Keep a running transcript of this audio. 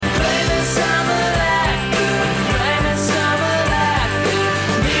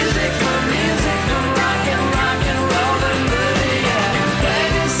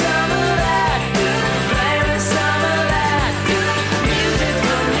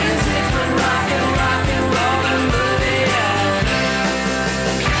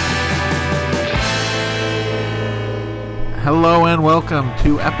Hello and welcome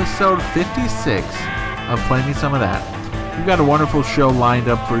to episode 56 of Play Me Some of That. We've got a wonderful show lined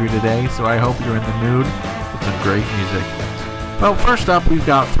up for you today, so I hope you're in the mood with some great music. Well, first up, we've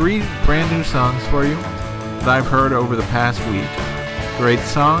got 3 brand new songs for you that I've heard over the past week. Great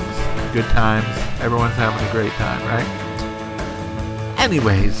songs, good times, everyone's having a great time, right?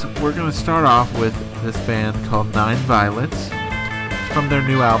 Anyways, we're going to start off with this band called Nine Violets. It's from their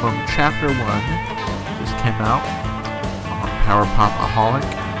new album, Chapter 1. Just came out on Power Popaholic.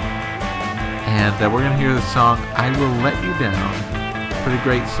 And we're going to hear the song, I Will Let You Down. Pretty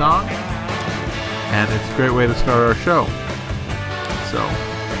great song. And it's a great way to start our show. So,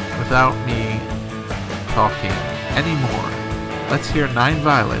 without me talking anymore, let's hear Nine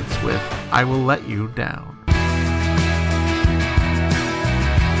Violets with I Will Let You Down.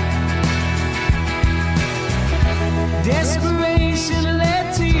 Desperation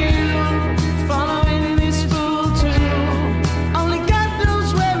led to you, following this fool too. Only God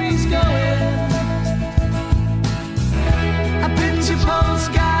knows where he's going. A picture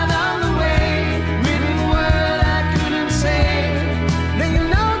postcard on the way, written word I couldn't say. Now you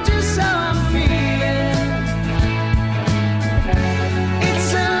know just how I'm feeling.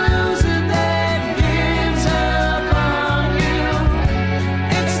 It's a loser that gives up on you.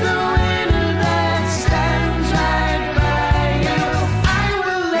 It's the winner that stands right by you. I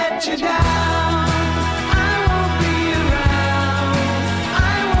will let you down. I won't be around.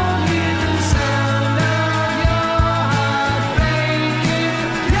 I won't hear the sound of your heart breaking.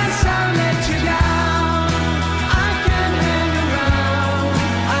 Yes, I'll let you down. I can't hang around.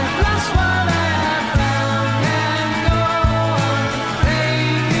 I've lost what I have found. Can't go on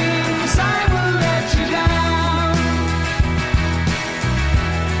faking. 'Cause I will let you down.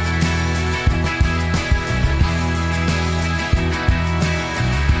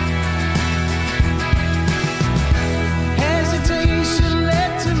 Hesitation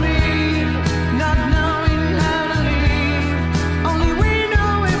led to me, not knowing how to leave. Only we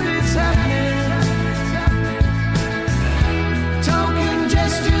know if it's happening. Token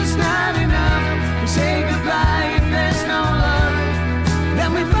gestures not enough. We say goodbye if there's no love. Then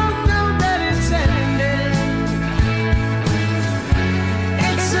we both know that it's ending.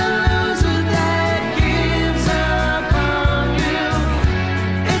 It's a loser that gives up on you.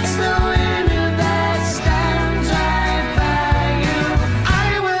 It's the winner that stands right by you. I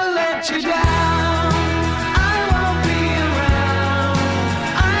will let you down. I won't be around.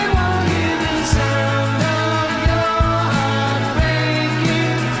 I won't hear the sound of your heart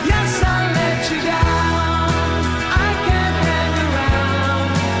breaking. Yes, I'll let you down. I can't hang around.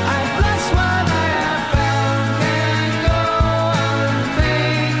 I've lost what I have found. Can't go on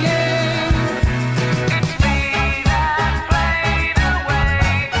faking. It's me that played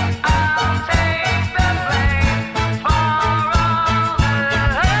away. I'll take the blame for all the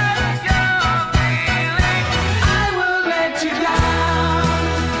hurt you're feeling. I will let you down.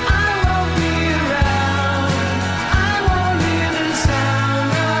 I won't be around. I won't hear the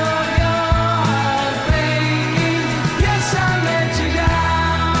sound of your heart breaking. Yes, I'll let you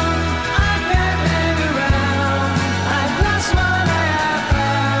down. I can't hang around. I've lost what I have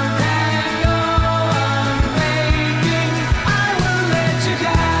found. Can't go on faking. I will let you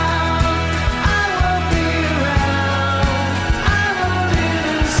down. I won't be around. I won't hear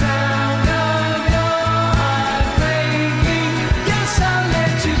the sound of your heart breaking. Yes, I'll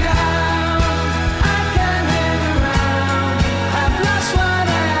let you down. I can't hang around. I've lost what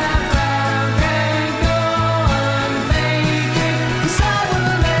I have found. Can't go on faking. 'Cause I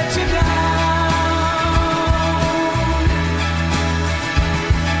will let you down.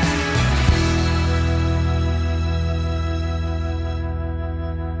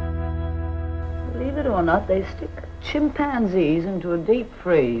 Believe it or not, they stick chimpanzees into a deep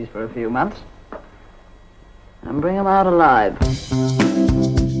freeze for a few months and bring them out alive.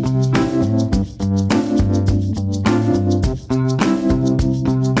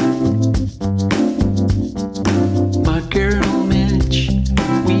 My girl Midge,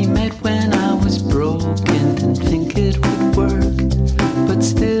 we met when I was broken, didn't think it would work, but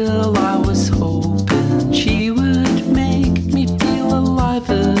still I was hoping she would make me feel alive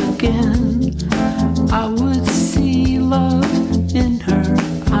again. I would see love in her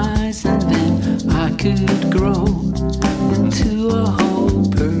eyes and then I could grow into a whole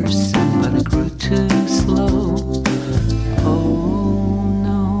person, but I grew too slow. Oh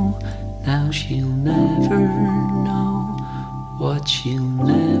no, now she'll never know what she'll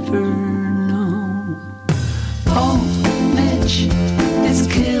never know. Oh, Midge, it's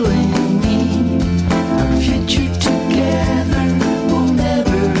killing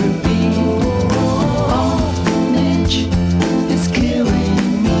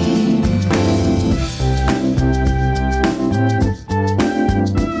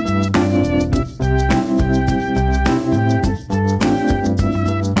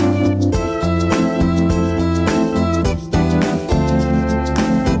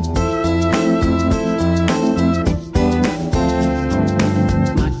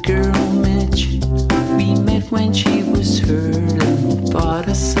when she was hurting. Thought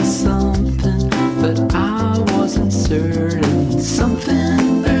I saw something, but I wasn't certain.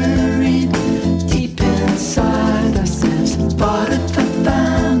 Something buried deep inside us. And thought if I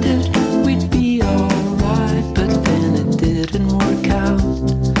found it, we'd be alright. But then it didn't work out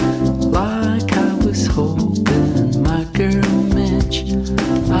like I was hoping. My girl Midge,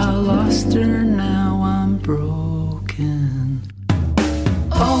 I lost her, now I'm broken.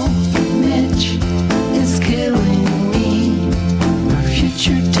 Oh, Midge is killing me. Our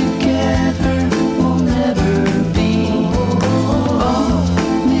future together will never be. Oh,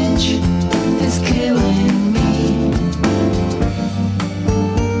 Midge is killing me.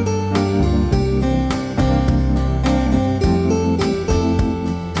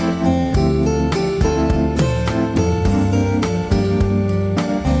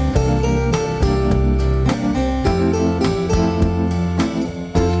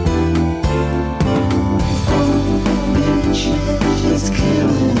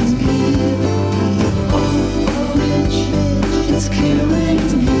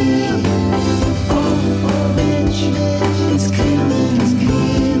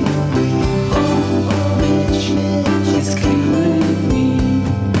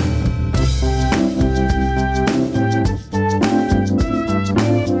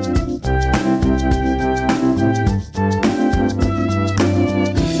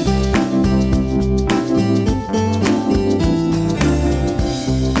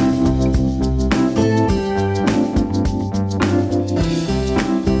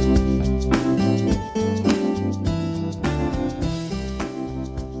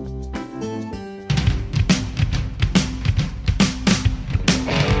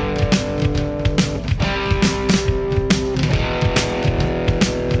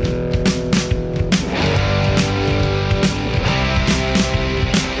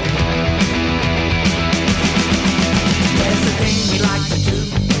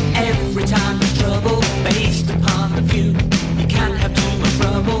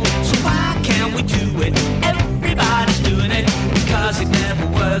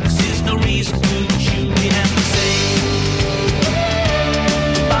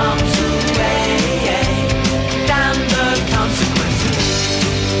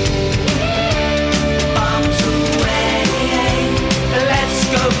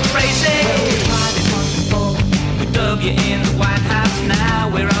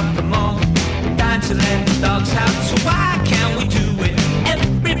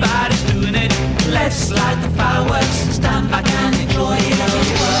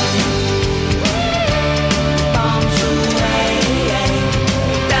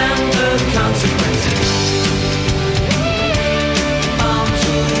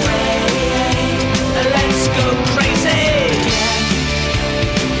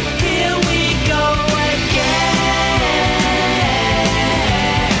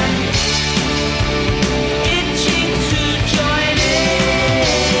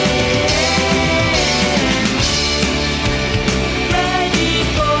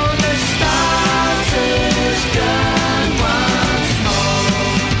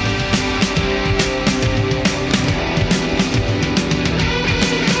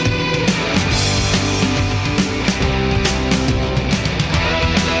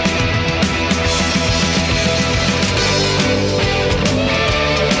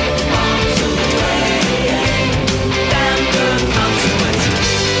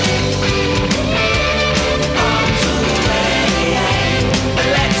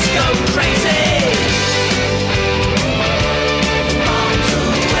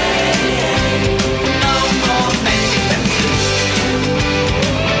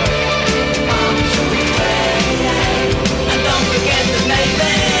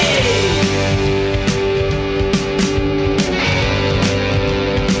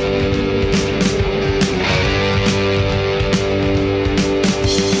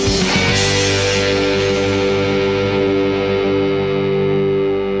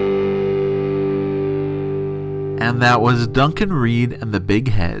 And that was Duncan, Reid, and the Big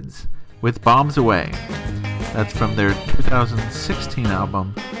Heads with Bombs Away. That's from their 2016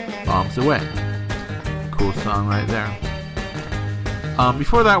 album, Bombs Away. Cool song right there.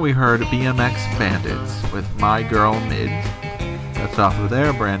 Before that, we heard BMX Bandits with My Girl Midge. That's off of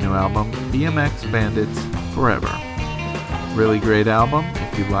their brand new album, BMX Bandits Forever. Really great album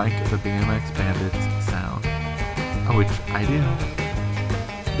if you like the BMX Bandits sound, which I do.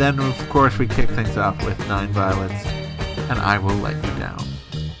 Then, of course, we kick things off with Nine Violets and I Will Let You Down.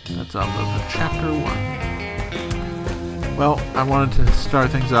 That's off of Chapter 1. Well, I wanted to start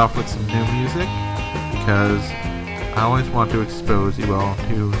things off with some new music because I always want to expose you all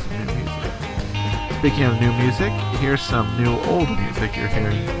to some new music. Speaking of new music, here's some new old music you're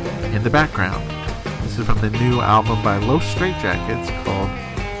hearing in the background. This is from the new album by Los Straitjackets called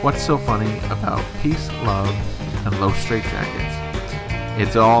What's So Funny About Peace, Love, and Los Straitjackets.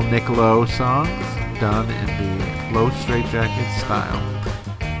 It's all Niccolo songs done in the Los Straitjackets style.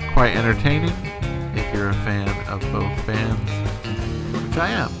 Quite entertaining if you're a fan of both bands, which I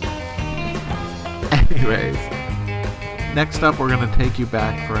am. Anyways, next up we're going to take you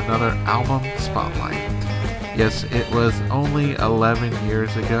back for another album spotlight. Yes, it was only 11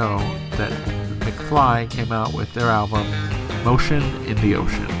 years ago that McFly came out with their album Motion in the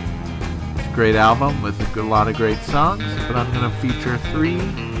Ocean. It's a great album with a lot of great songs, but I'm going to feature 3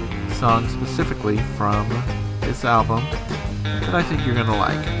 songs specifically from this album that I think you're going to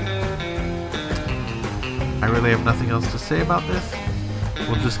like. I really have nothing else to say about this.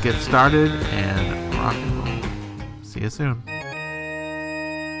 We'll just get started and rock and roll. See you soon.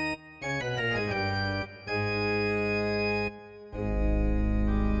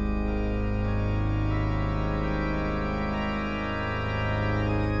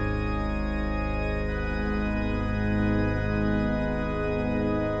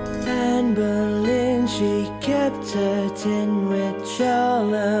 Anne Boleyn, she kept her tin, which all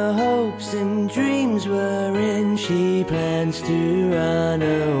her hopes and dreams were in. She plans to run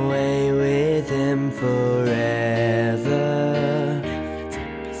away with him forever.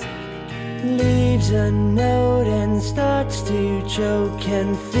 Leaves a note and starts to choke,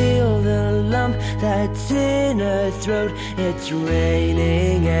 and feel the lump that's in her throat. It's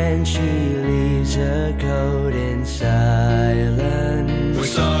raining and she leaves her coat in silence. We're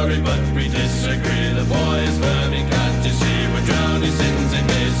sorry, but we disagree. The boy is burning, can't you see? We're drowning sins in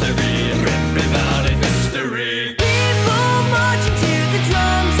misery and ripping valley mystery. People marching to the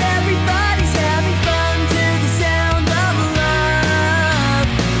drums, everybody's having fun to the sound of love.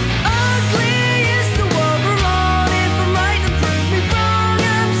 Ugly is the war we're on. If I'm right, then prove me wrong.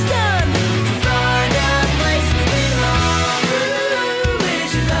 I'm stunned to find a place we belong. Who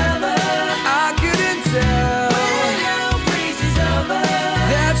is your lover? I couldn't tell when hell freezes over.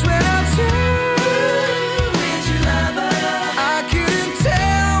 That's when I'm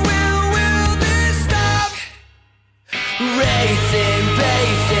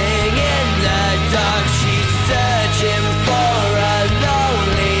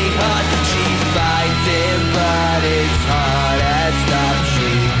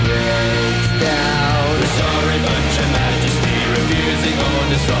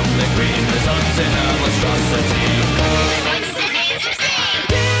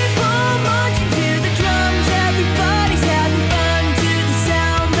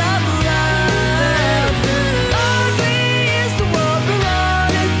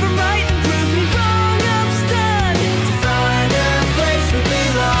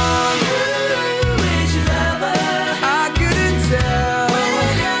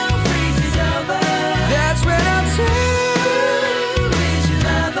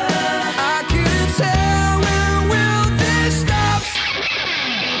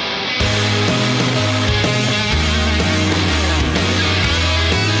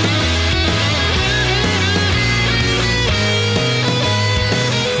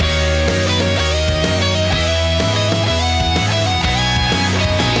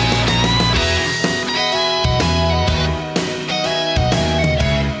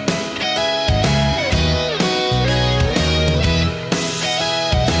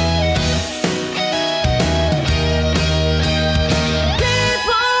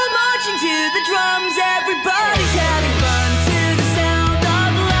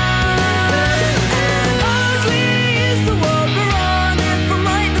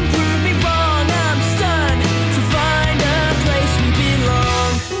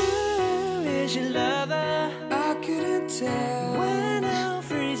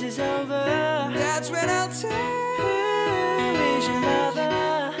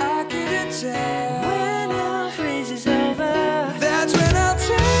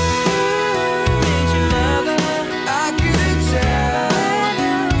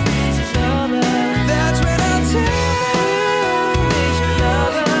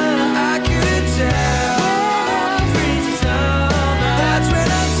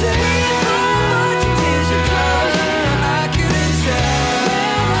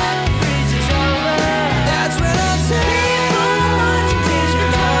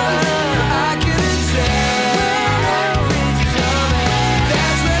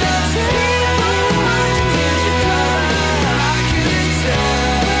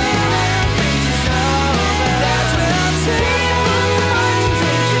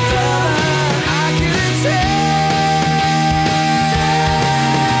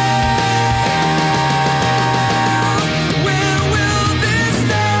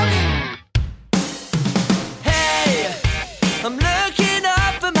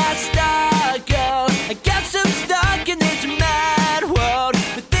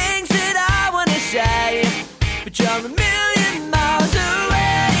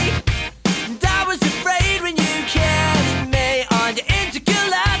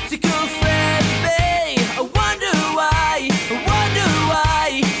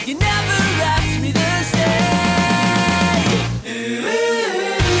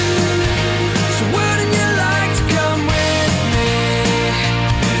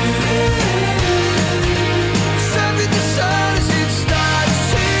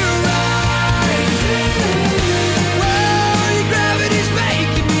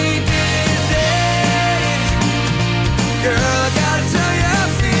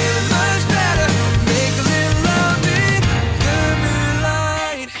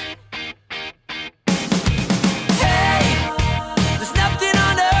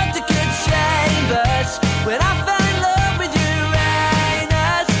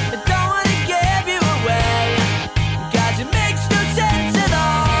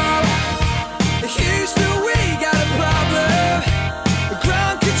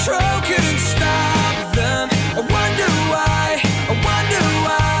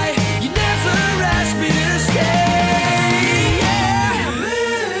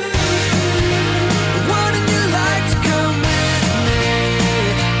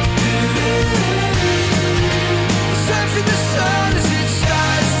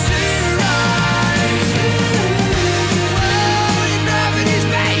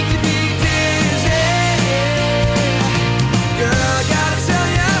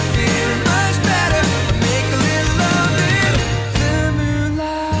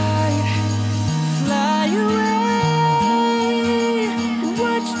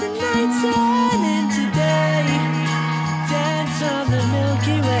returning today. Dance on the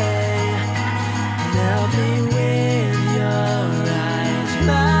Milky Way. Melt me with your eyes.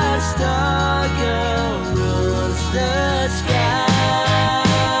 My star girl rules the sky.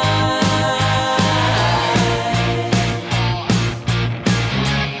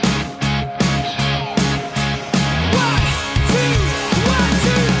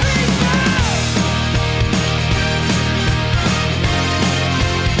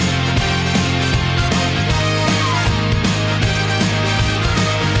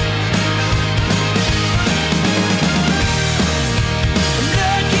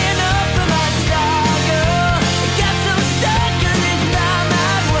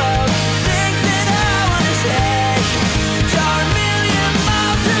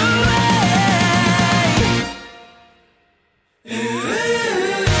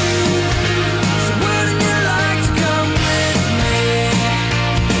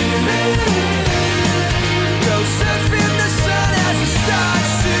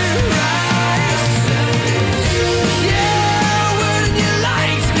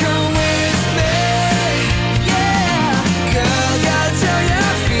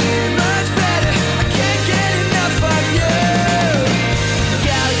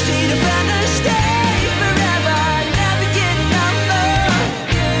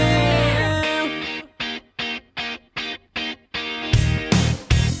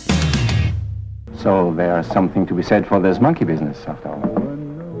 So there's something to be said for this monkey business, after all.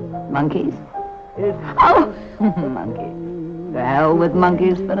 Monkeys? Oh, monkeys. To hell with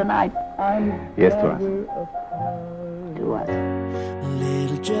monkeys for tonight. Yes, to us. To us.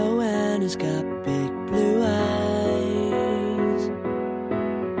 Little Joanna's got big blue eyes.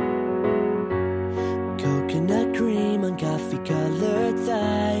 Coconut cream on coffee-colored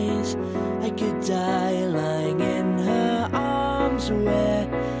thighs. I could die lying in her arms where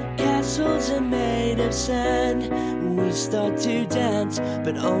castles are made of sand. We start to dance,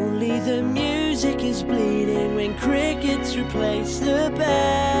 but only the music is bleeding when crickets replace the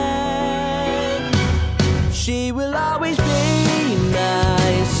band. She will always be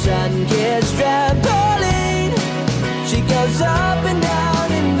my sun-kissed trampoline. She goes up and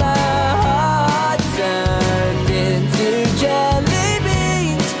down in my heart, turned into jelly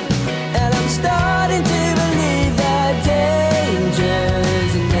beans. And I'm starting to believe that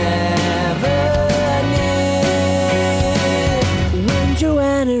danger's never near when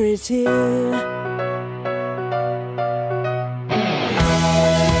Joanna is here.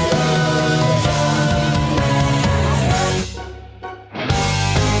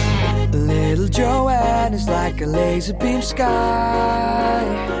 Little Joanna's like a laser beam sky.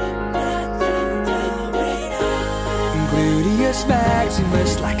 Gluteus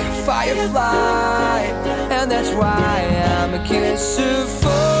maximus like a firefly. And that's why I'm a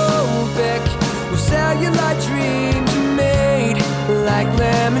kissophobic. Well, cellulite dreams are made like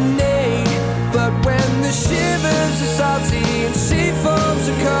lemonade. But when the shivers are salty and sea foams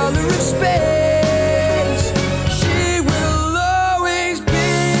the color of space, she will always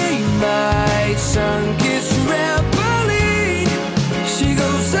be my sun-kissed trampoline. She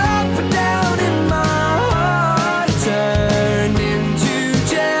goes up and down in my heart, turned into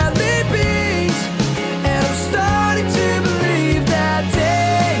jelly beans. And I'm starting to believe that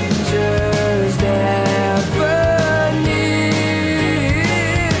danger's never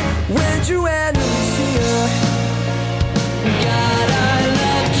near when Joanna's here. God, I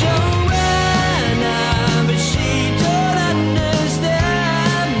love Joanna, but she don't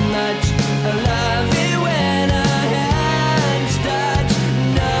understand much. I love it when our hands touch,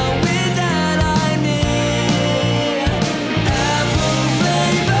 knowing that I'm near. Apple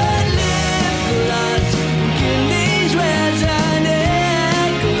flavored lip gloss, Achilles wears a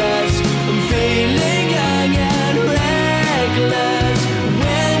necklace. I'm feeling young and reckless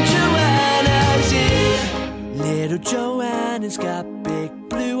when Joanna's here. Little Joanna's got big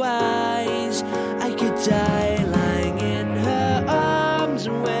blue eyes. I could die lying in her arms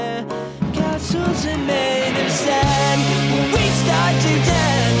where castles are made of sand. We start to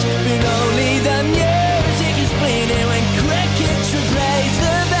dance, but only the music is bleeding when crickets replace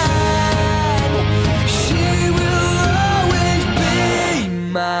the band. She will always be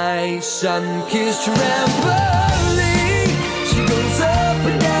my sun-kissed trampoline. She goes up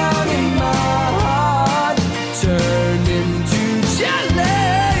and down in my heart, turned into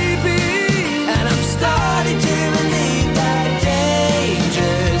jalebi. And I'm starting to believe that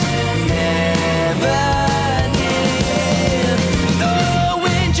danger's never near. Oh,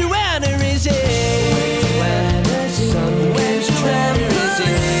 when Joanna is here, sun-kissed trampoline.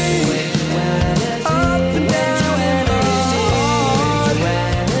 Up and down in my heart,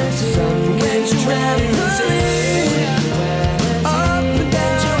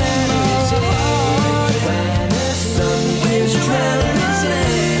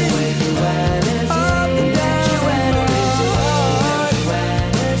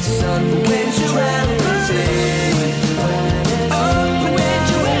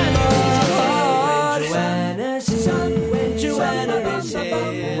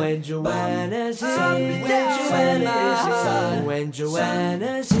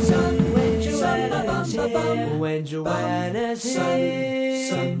 Joanna's here, when Joanna's here, when Joanna's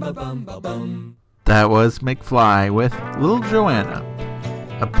here. That was McFly with Little Joanna,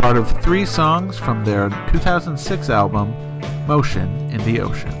 a part of 3 songs from their 2006 album, Motion in the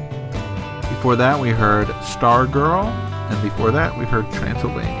Ocean. Before that, we heard Stargirl, and before that, we heard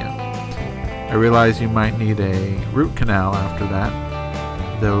Transylvania. I realize you might need a root canal after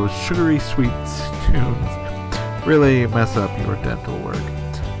that. Those sugary sweet tunes really mess up your dental work.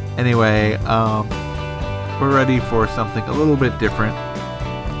 Anyway, we're ready for something a little bit different,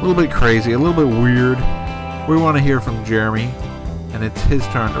 a little bit crazy, a little bit weird. We want to hear from Jeremy, and it's his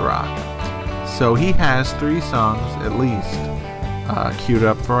turn to rock. So he has 3 songs at least queued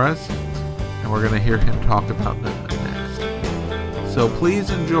up for us, and we're going to hear him talk about them next. So please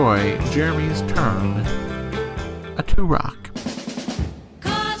enjoy Jeremy's turn to rock.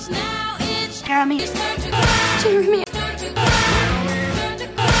 Jeremy.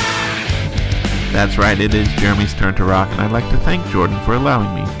 That's right, it is Jeremy's turn to rock, and I'd like to thank Jordan for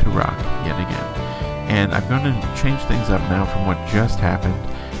allowing me to rock yet again. And I'm going to change things up now from what just happened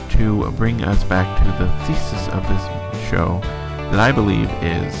to bring us back to the thesis of this show that I believe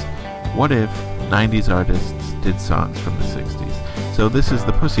is, what if 90s artists did songs from the 60s? So this is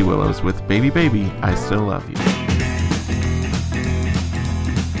the Pussywillows with Baby Baby, I Still Love You.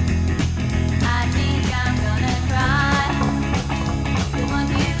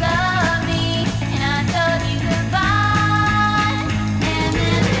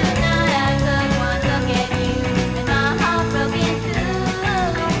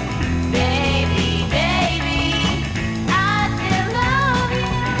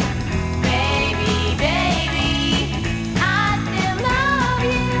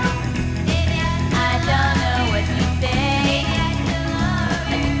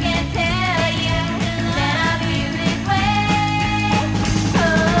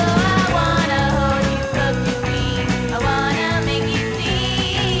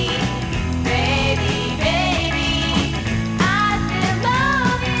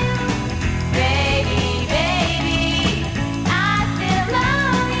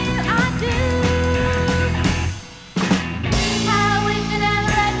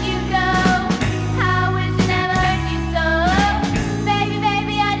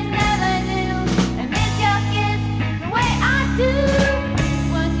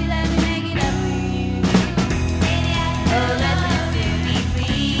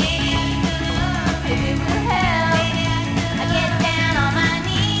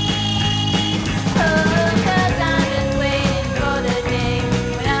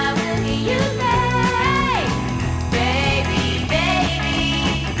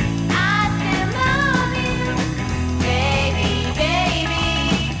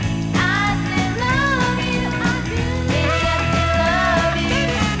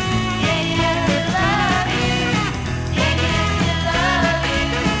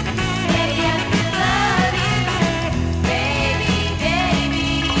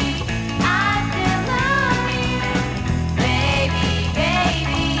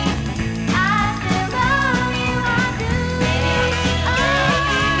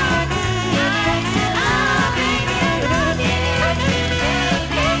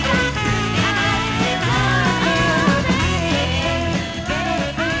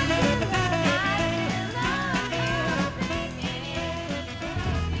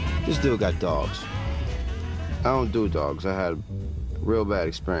 Dude got dogs. I don't do dogs. I had a real bad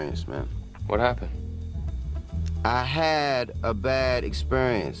experience, man. What happened? I had a bad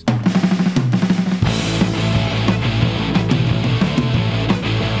experience. I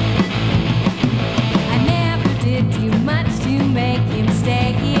never did too much to make him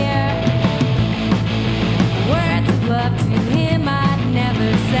stay here. Words of love to him I'd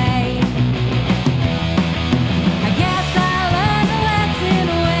never say. I guess I learned a lesson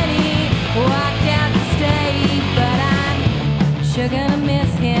when he walked out the stage, but I'm sure gonna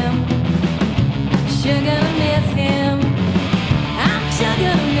miss him. Sure gonna miss him. I'm sure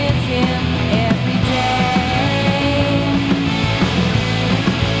gonna miss him every day.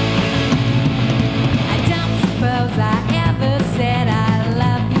 I don't suppose I ever said I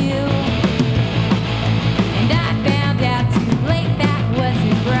love you, and I found out too late that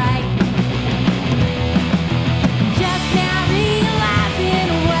wasn't right. Just now realizing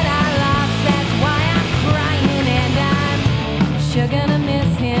what I lost, that's why I'm crying, and I'm sure gonna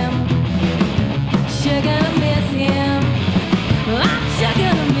miss him. Sure gonna miss him. I'm sure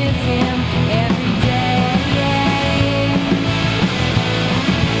gonna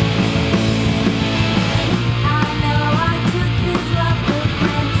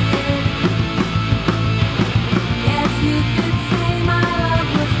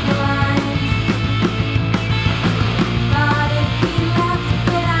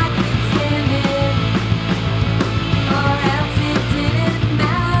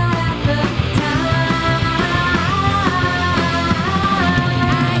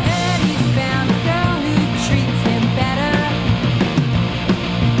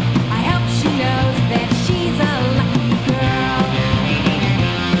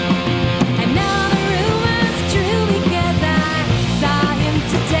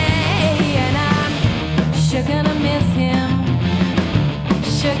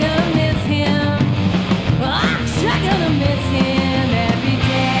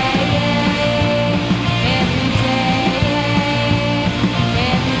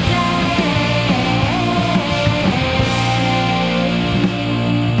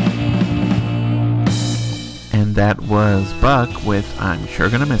that was Buck with I'm Sure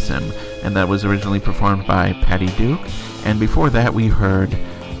Gonna Miss Him, and that was originally performed by Patty Duke. And before that we heard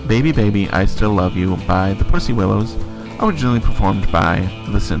Baby Baby I Still Love You by the Pussywillows, originally performed by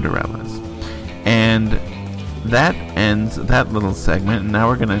the Cinderellas. And that ends that little segment, and now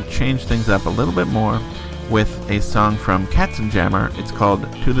we're going to change things up a little bit more with a song from Katzenjammer. It's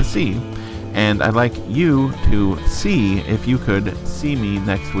called To the Sea, and I'd like you to see if you could see me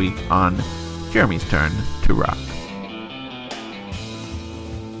next week on Jeremy's Turn to Rock.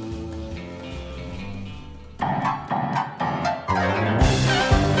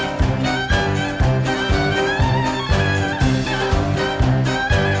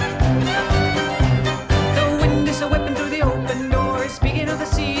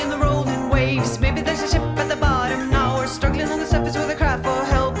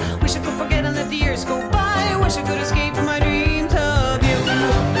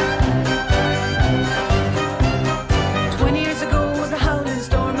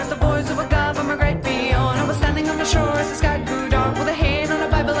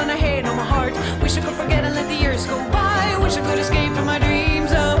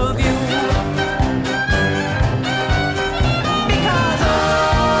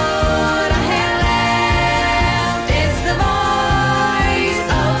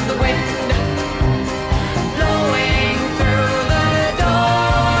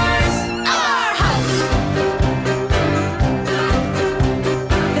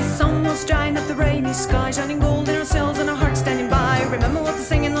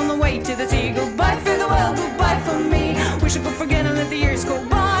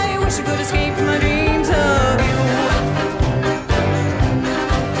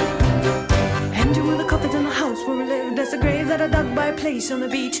 On the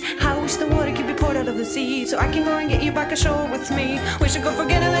beach, I wish the water could be poured out of the sea, so I can go and get you back ashore with me. Wish I could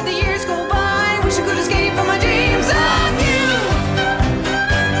forget and let the years go by. Wish I could escape from my dreams of you.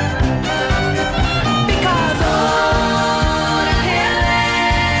 Because all I have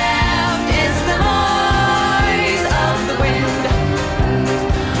left is the voice of the wind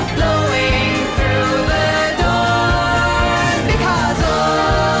blowing through the door. Because all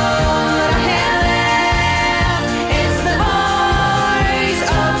I have left is the voice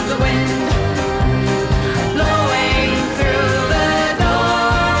of the wind blowing through the door.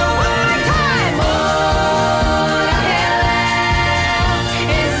 One time, all I have left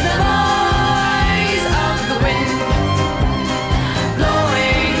is the voice of the wind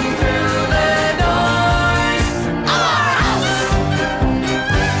blowing through the doors of our house.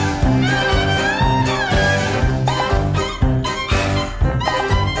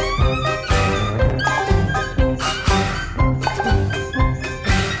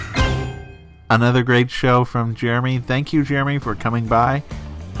 Another great show from Jeremy. Thank you, Jeremy, for coming by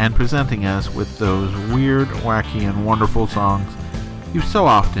and presenting us with those weird, wacky, and wonderful songs you so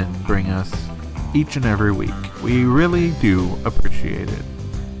often bring us each and every week. We really do appreciate it.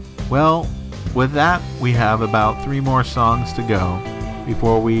 Well, with that, we have about 3 more songs to go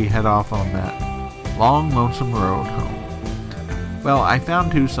before we head off on that long, lonesome road home. Well, I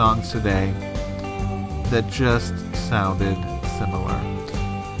found 2 songs today that just sounded similar.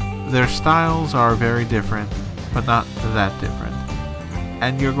 Their styles are very different, but not that different.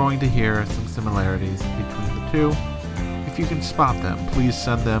 And you're going to hear some similarities between the two. If you can spot them, please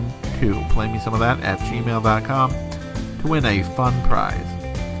send them to playmesomethdat@gmail.com to win a fun prize.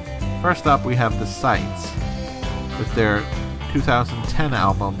 First up, we have the Sights with their 2010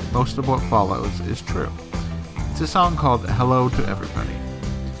 album, Most of What Follows Is True. It's a song called Hello to Everybody.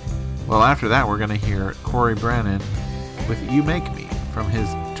 Well, after that, we're going to hear Cory Branan with You Make Me from his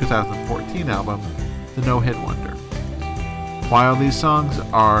 2014 album, The No Hit Wonder. While these songs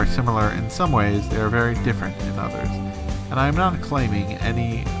are similar in some ways, they are very different in others, and I am not claiming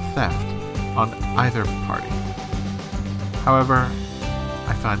any theft on either party. However,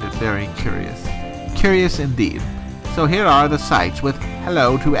 I find it very curious. Curious indeed. So here are the Sights with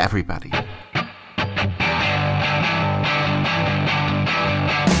Hello to Everybody.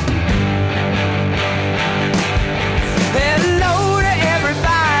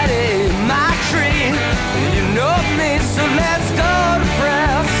 So let's go to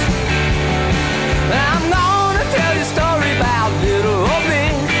press. I'm gonna tell you a story about little old me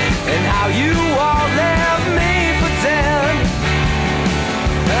and how you all left me for dead.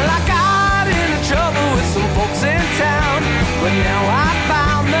 Well, I got into trouble with some folks in town, but now I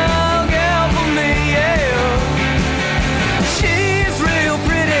found the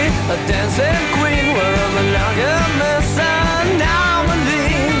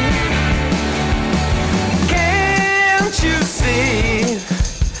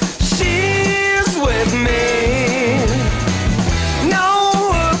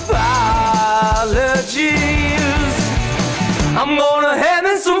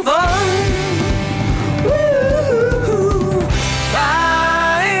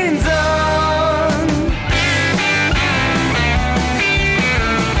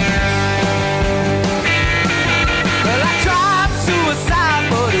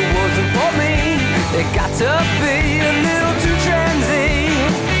to be a little too transy.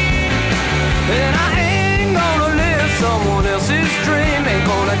 And I ain't gonna live someone else's dream. Ain't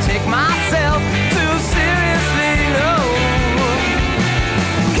gonna take myself too seriously, no.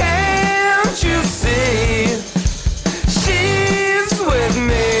 Can't you see? She's with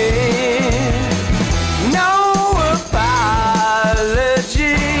me. No apologies.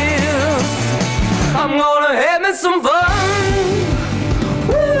 I'm gonna have me some fun.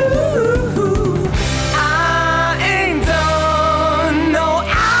 Woo. I ain't done. No,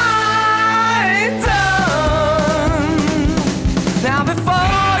 I ain't done. Now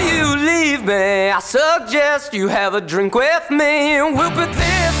before you leave me, I suggest you have a drink with me, and we'll put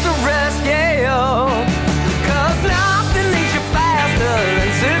this to rest, yeah. 'Cause nothing leads you faster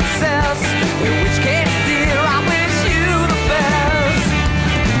than success. In which case, dear, I wish you the best.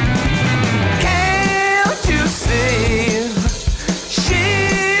 Can't you see?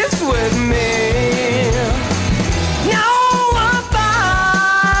 She's with me. No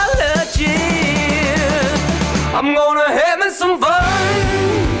apologies. I'm gonna have me some fun.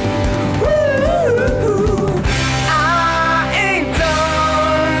 Woo. I ain't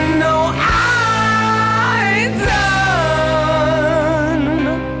done. No, I ain't done.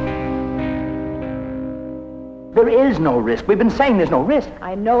 There is no risk. We've been saying there's no risk.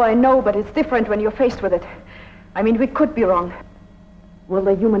 I know, but it's different when you're faced with it. I mean, we could be wrong. Will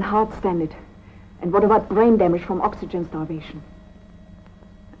the human heart stand it? And what about brain damage from oxygen starvation?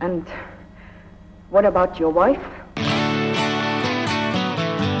 And what about your wife?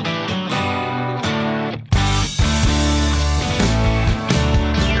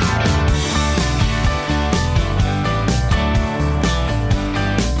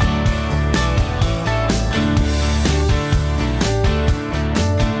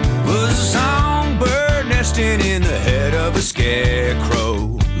 Was a songbird nesting in the head of a scarecrow,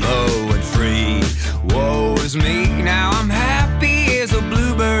 low and free. Woe is me, now I'm happy as a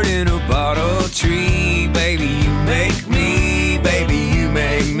bluebird in a bottle tree. Baby, you make me, baby, you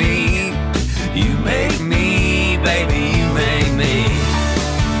make me. You make me, baby, you make me.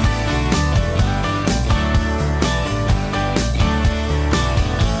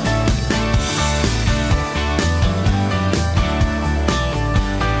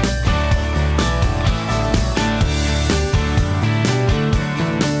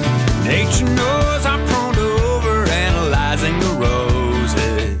 Nature knows I'm prone to overanalyzing the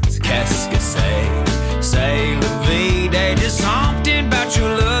roses. Qu'est-ce que c'est la vie? They just something about your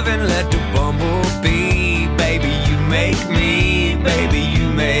love and let the bumblebee. Baby, you make me, baby, you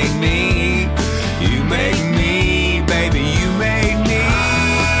make me. You make me, baby, you make me.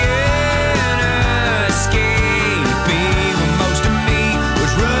 And escaping when most of me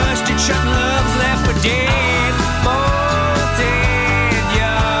was rusted, shut love's left for dead.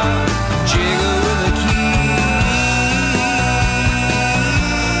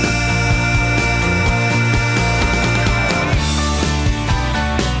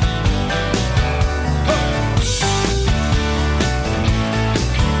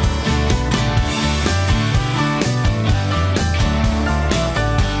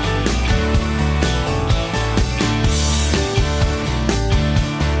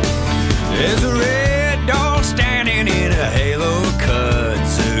 There's a red doll standing in a halo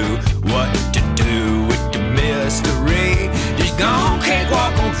kudzu. What to do with the mystery? Just gon'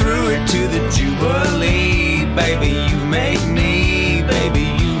 cakewalk on through it to the Jubilee. Baby, you make me, baby,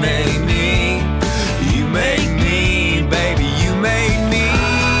 you make me. You make me, baby, you make me.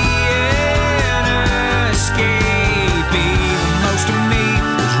 And escaping most of me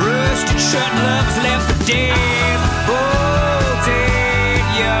was rusted shut, love's left for dead. Bolted,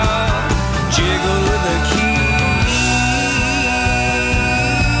 yeah. Jiggle with the key.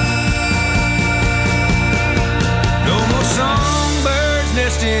 No more songbirds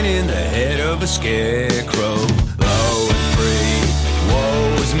nesting in the head of a scarecrow, low and free.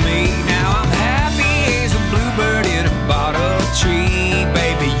 Woe is me, now I'm happy as a bluebird in a bottle tree.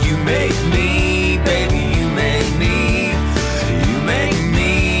 Baby, you make me, baby, you make me. You make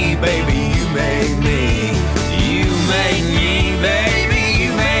me, baby, you make me. You make me, baby,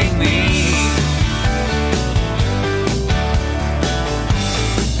 you make me.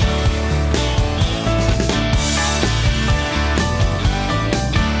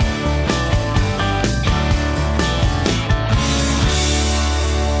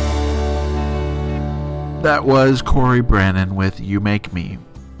 That was Cory Branan with You Make Me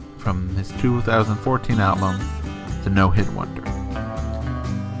from his 2014 album, The No Hit Wonder.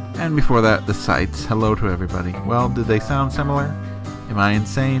 And before that, The Sights, Hello to Everybody. Well, did they sound similar? Am I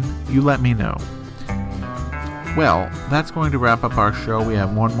insane? You let me know. Well, that's going to wrap up our show. We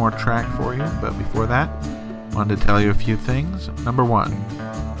have one more track for you, but before that, I wanted to tell you a few things. Number one,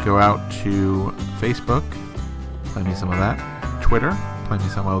 go out to Facebook, play me some of that. Twitter, play me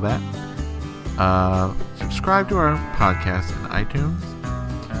some of that. Subscribe to our podcast in iTunes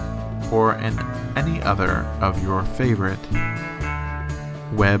or in any other of your favorite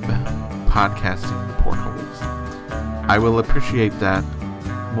web podcasting portals. I will appreciate that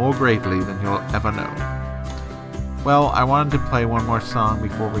more greatly than you'll ever know. Well, I wanted to play one more song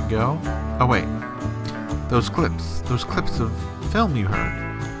before we go. Oh wait, those clips of film you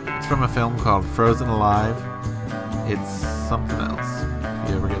heard. It's from a film called Frozen Alive. It's something else. If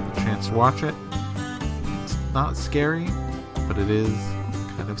you ever get the chance to watch it, it's not scary, but it is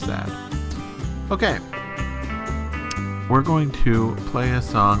kind of sad. Okay, we're going to play a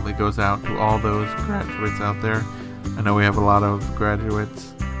song that goes out to all those graduates out there. I know we have a lot of graduates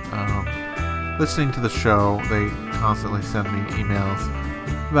listening to the show. They constantly send me emails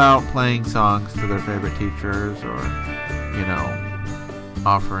about playing songs to their favorite teachers or,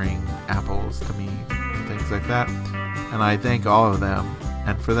 offering apples to me and things like that. And I thank all of them.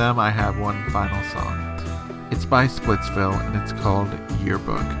 And for them, I have one final song. It's by Splitsville, and it's called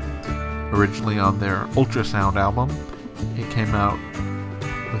Yearbook. Originally on their Ultrasound album, it came out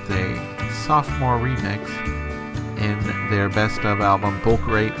with a Sophomore remix in their Best Of album Bulk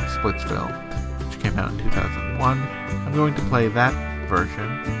Rate Splitsville, which came out in 2001. I'm going to play that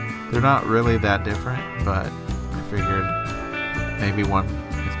version. They're not really that different, but I figured maybe one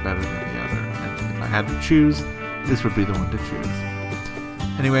is better than the other. And if I had to choose, this would be the one to choose.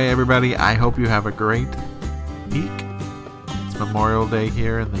 Anyway, everybody, I hope you have a great week. It's Memorial Day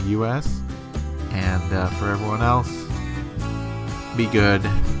here in the U.S. And for everyone else, be good,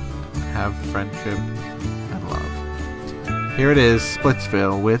 have friendship, and love. Here it is,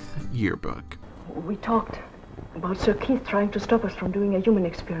 Splitsville with Yearbook. We talked about Sir Keith trying to stop us from doing a human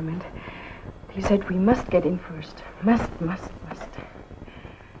experiment. He said we must get in first. Must.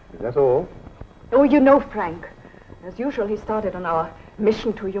 Is that all? Oh, you know Frank. As usual, he started on our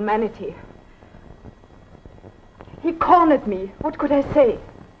mission to humanity. He cornered me. What could I say?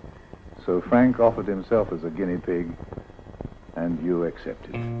 So Frank offered himself as a guinea pig, and you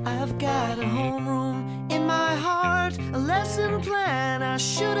accepted. I've got a homeroom in my heart, a lesson plan I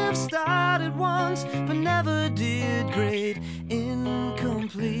should have started once, but never did. Great,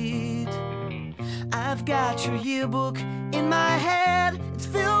 incomplete. I've got your yearbook in my head. It's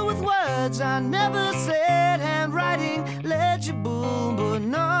filled with words I never said, handwriting legible, but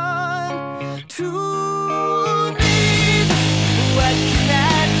none too neat. What can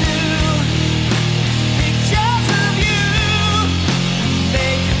I do? Pictures of you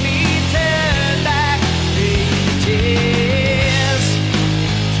making me turn back pages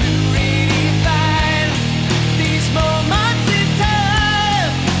to redefine these moments in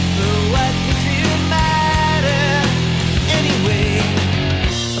time. But what does it matter anyway?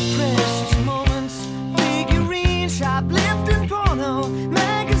 Precious moments, figurine, shoplifting porno,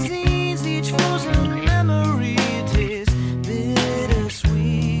 magazines, each frozen memory tastes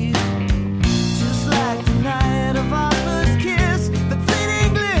bittersweet. Just like the night of our first kiss, the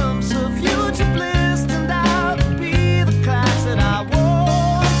fleeting glimpse of future bliss turned out to be the class that I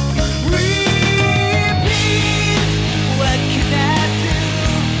wore. Repeat, what can I do?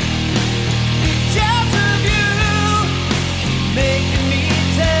 Pictures of you keep making me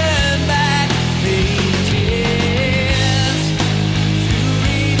turn back pages to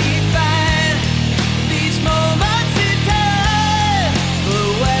redefine these moments in time. But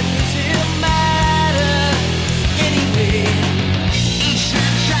what does it matter anyway? Each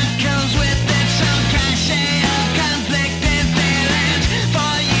snapshot comes with its own cachet of conflicting feelings.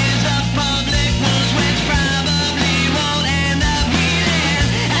 4 years of public wounds which probably won't end up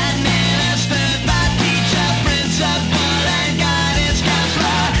healing. Administered by teacher, principal, and guidance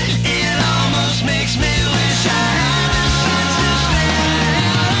counselor. It almost makes me wish I had the sense to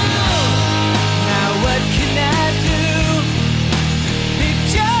spell. Now what can I do?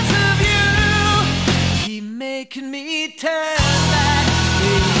 Pictures of you keep making me turn back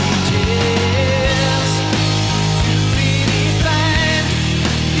pages to redefine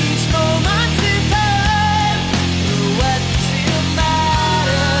these moments in time. But what does it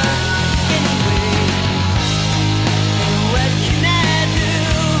matter anyway? And what can I do?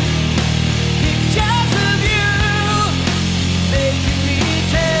 Pictures of you making me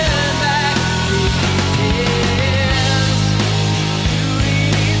turn back pages to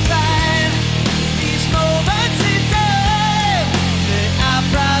redefine these moments in time.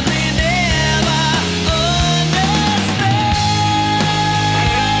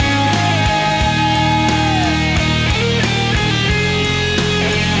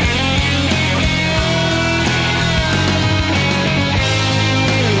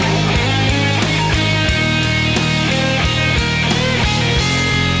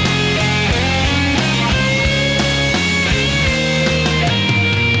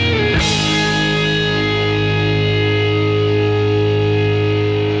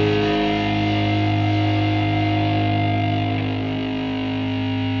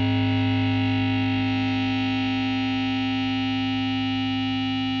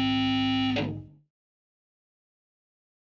 Bye.